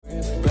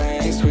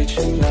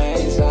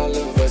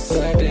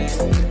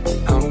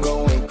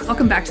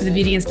Welcome back to the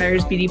Beauty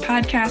Inspires Beauty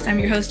podcast. I'm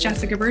your host,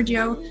 Jessica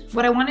Bergio.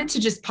 What I wanted to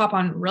just pop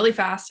on really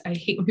fast, I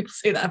hate when people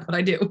say that, but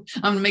I do.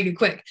 I'm going to make it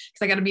quick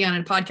because I got to be on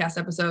a podcast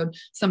episode,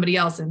 somebody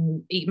else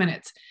in 8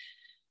 minutes,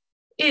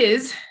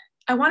 is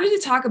I wanted to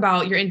talk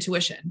about your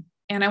intuition.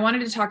 And I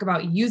wanted to talk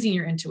about using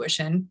your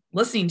intuition,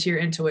 listening to your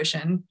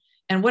intuition,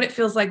 and what it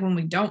feels like when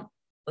we don't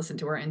listen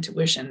to our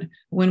intuition,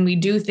 when we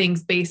do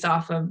things based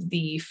off of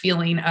the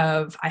feeling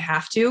of I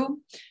have to.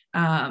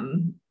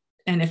 And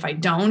if I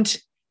don't,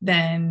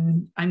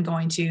 then I'm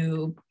going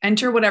to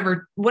enter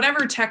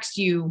whatever text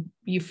you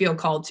feel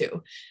called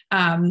to.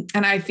 And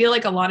I feel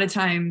like a lot of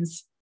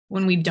times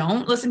when we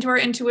don't listen to our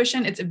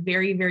intuition, it's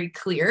very, very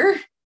clear.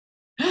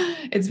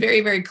 It's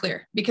very, very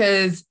clear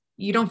because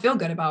you don't feel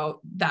good about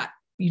that.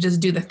 You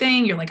just do the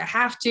thing. You're like, I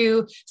have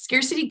to.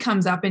 Scarcity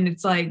comes up and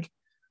it's like,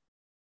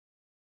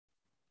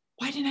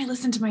 why didn't I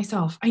listen to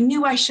myself? I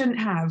knew I shouldn't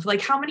have. Like,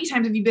 how many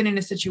times have you been in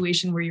a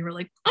situation where you were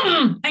like,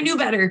 I knew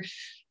better?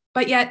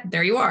 But yet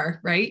there you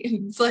are, right?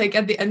 It's like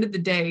at the end of the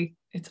day,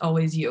 it's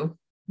always you.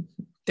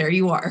 There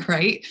you are,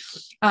 right?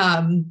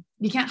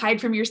 You can't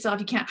hide from yourself.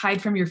 You can't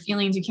hide from your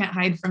feelings. You can't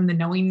hide from the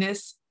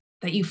knowingness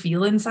that you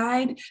feel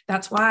inside.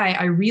 That's why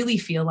I really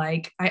feel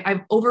like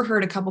I've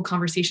overheard a couple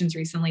conversations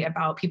recently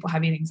about people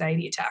having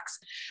anxiety attacks,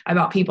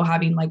 about people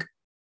having like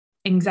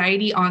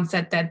anxiety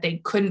onset that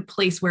they couldn't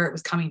place where it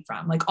was coming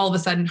from. Like all of a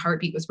sudden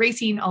heartbeat was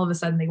racing. All of a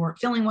sudden they weren't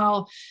feeling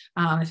well.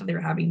 I thought they were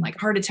having like a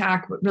heart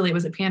attack, but really it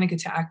was a panic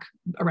attack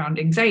around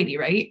anxiety.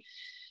 Right.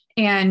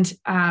 And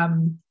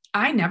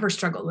I never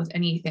struggled with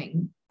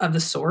anything of the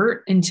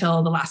sort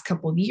until the last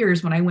couple of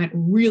years when I went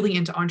really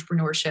into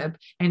entrepreneurship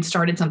and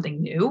started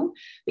something new,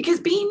 because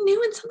being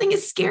new in something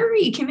is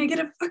scary. Can I get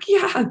a fuck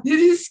yeah, it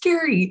is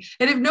scary.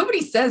 And if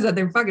nobody says that,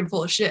 they're fucking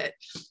full of shit.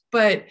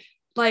 But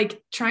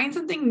like trying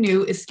something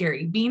new is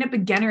scary. Being a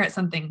beginner at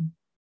something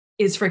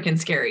is freaking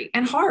scary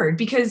and hard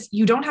because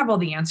you don't have all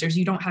the answers.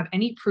 You don't have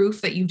any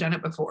proof that you've done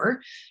it before.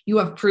 You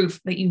have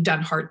proof that you've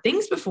done hard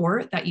things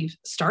before, that you've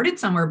started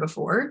somewhere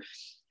before.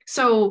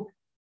 So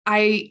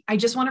I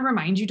just want to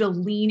remind you to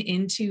lean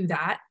into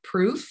that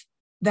proof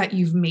that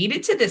you've made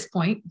it to this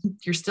point.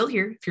 You're still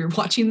here. If you're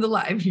watching the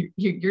live,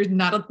 you're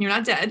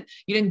not dead.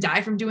 You didn't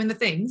die from doing the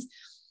things.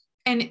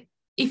 And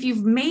if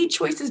you've made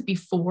choices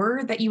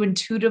before that you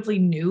intuitively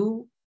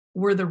knew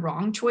were the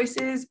wrong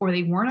choices or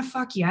they weren't a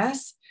fuck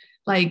yes,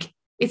 like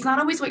it's not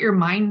always what your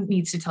mind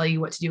needs to tell you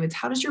what to do. It's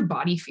how does your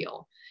body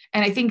feel?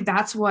 And I think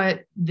that's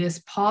what this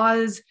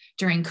pause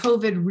during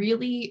COVID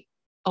really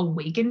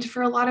awakened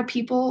for a lot of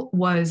people,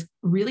 was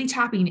really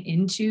tapping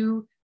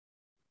into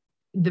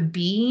the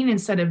being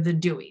instead of the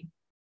doing.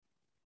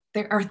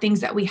 There are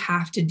things that we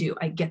have to do.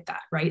 I get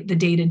that, right? The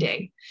day to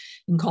day.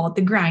 You can call it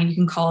the grind. You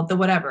can call it the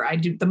whatever. I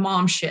do the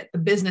mom shit. The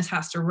business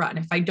has to run.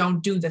 If I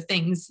don't do the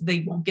things,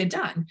 they won't get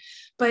done.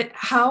 But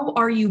how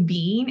are you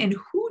being and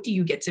who do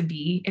you get to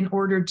be in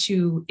order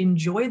to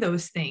enjoy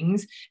those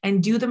things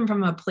and do them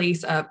from a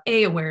place of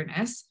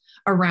awareness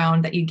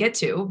around that you get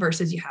to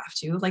versus you have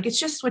to? Like, it's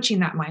just switching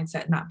that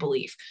mindset and that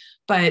belief.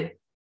 But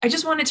I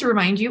just wanted to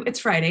remind you,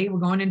 it's Friday. We're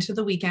going into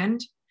the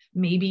weekend.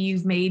 Maybe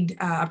you've made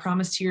a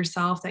promise to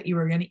yourself that you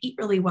were going to eat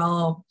really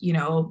well,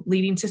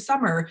 leading to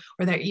summer,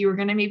 or that you were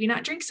going to maybe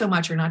not drink so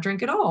much or not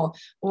drink at all,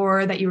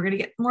 or that you were going to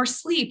get more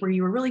sleep, or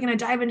you were really going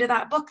to dive into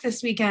that book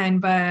this weekend,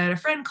 but a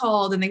friend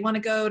called and they want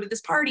to go to this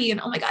party and,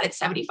 oh my God, it's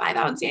 75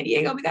 out in San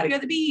Diego. We got to go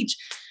to the beach.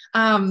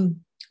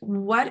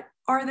 What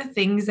are the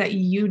things that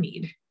you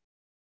need?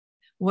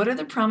 What are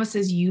the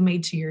promises you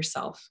made to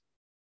yourself?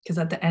 Because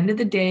at the end of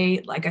the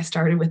day, like I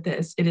started with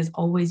this, it is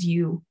always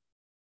you.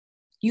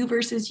 You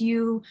versus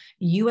you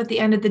at the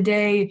end of the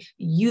day,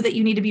 you that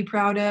you need to be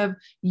proud of,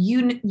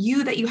 you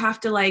that you have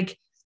to like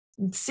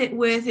sit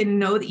with and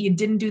know that you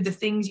didn't do the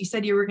things you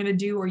said you were going to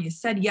do, or you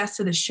said yes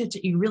to the shit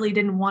that you really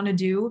didn't want to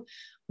do.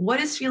 What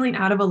is feeling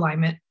out of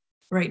alignment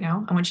right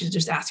now? I want you to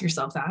just ask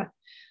yourself that.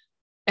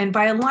 And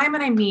by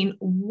alignment, I mean,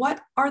 what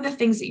are the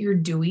things that you're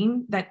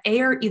doing that A,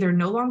 are either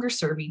no longer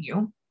serving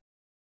you,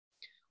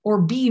 or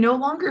B, no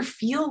longer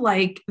feel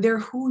like they're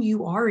who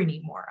you are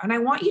anymore. And I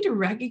want you to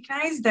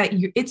recognize that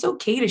it's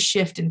okay to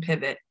shift and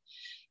pivot.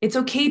 It's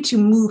okay to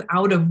move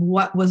out of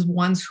what was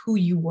once who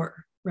you were,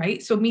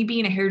 right? So me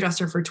being a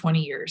hairdresser for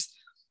 20 years,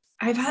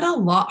 I've had a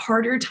lot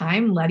harder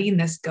time letting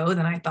this go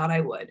than I thought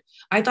I would.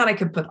 I thought I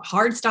could put a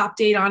hard stop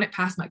date on it,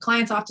 pass my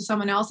clients off to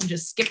someone else and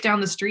just skip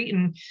down the street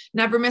and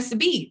never miss a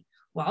beat.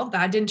 Well,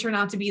 that didn't turn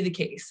out to be the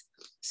case.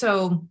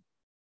 So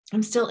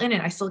I'm still in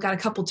it. I still got a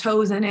couple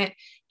toes in it.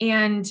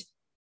 And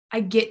I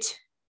get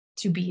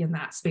to be in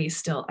that space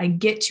still. I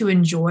get to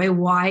enjoy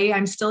why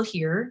I'm still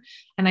here.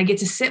 And I get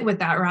to sit with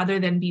that rather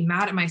than be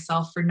mad at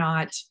myself for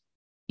not,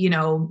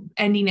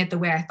 ending it the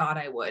way I thought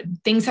I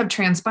would. Things have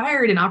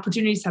transpired and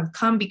opportunities have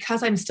come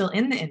because I'm still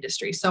in the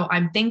industry. So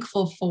I'm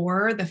thankful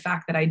for the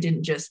fact that I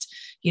didn't just,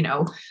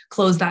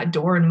 close that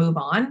door and move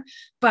on.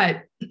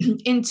 But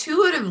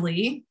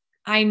intuitively,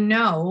 I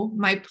know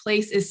my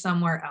place is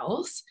somewhere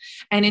else.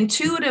 And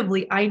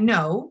intuitively, I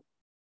know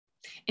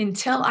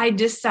until I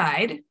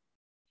decide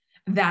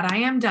that I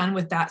am done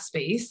with that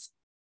space,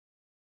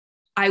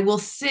 I will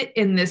sit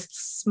in this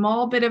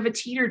small bit of a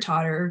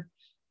teeter-totter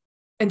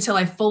until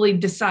I fully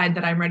decide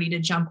that I'm ready to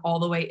jump all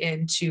the way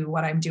into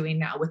what I'm doing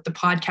now with the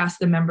podcast,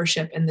 the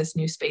membership, and this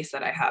new space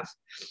that I have.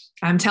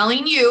 I'm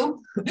telling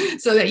you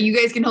so that you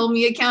guys can hold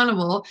me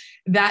accountable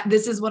that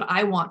this is what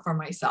I want for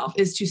myself,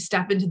 is to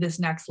step into this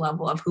next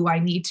level of who I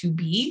need to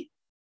be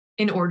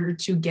in order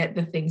to get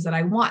the things that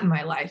I want in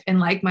my life. And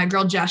like my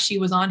girl Jess, she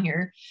was on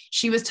here,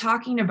 she was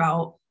talking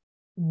about,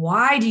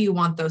 why do you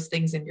want those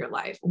things in your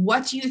life?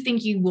 What do you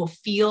think you will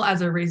feel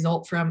as a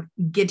result from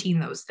getting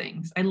those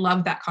things? I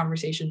love that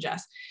conversation,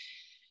 Jess.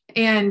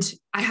 And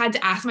I had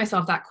to ask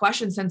myself that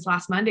question since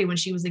last Monday when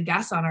she was a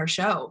guest on our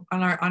show,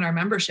 on our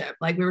membership.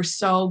 Like, we were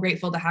so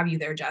grateful to have you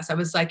there, Jess. I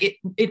was like,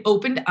 it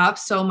opened up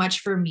so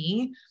much for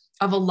me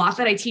of a lot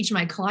that I teach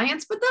my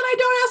clients, but then I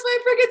don't ask my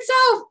freaking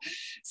self.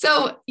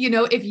 So,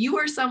 if you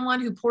are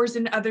someone who pours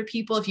into other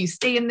people, if you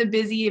stay in the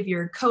busy, if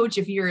you're a coach,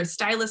 if you're a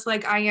stylist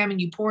like I am,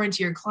 and you pour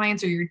into your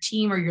clients or your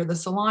team, or you're the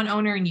salon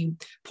owner and you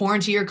pour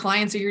into your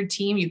clients or your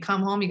team, you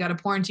come home, you got to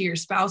pour into your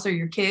spouse or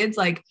your kids.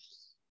 Like,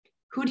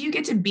 who do you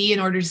get to be in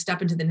order to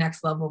step into the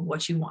next level of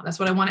what you want? That's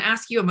what I want to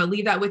ask you. I'm going to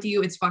leave that with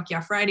you. It's Fuck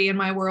Yeah Friday in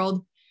my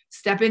world.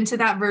 Step into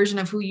that version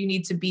of who you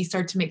need to be.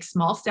 Start to make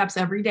small steps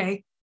every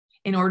day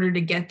in order to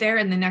get there.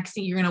 And the next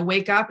thing, you're going to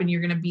wake up and you're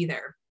going to be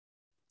there.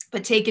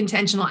 But take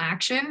intentional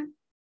action,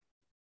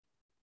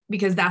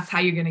 because that's how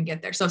you're going to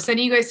get there. So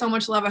sending you guys so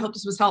much love. I hope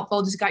this was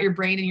helpful. Just got your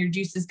brain and your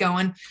juices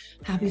going.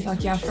 Happy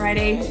Fuck Yeah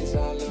Friday.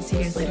 I'll see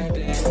you guys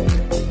later.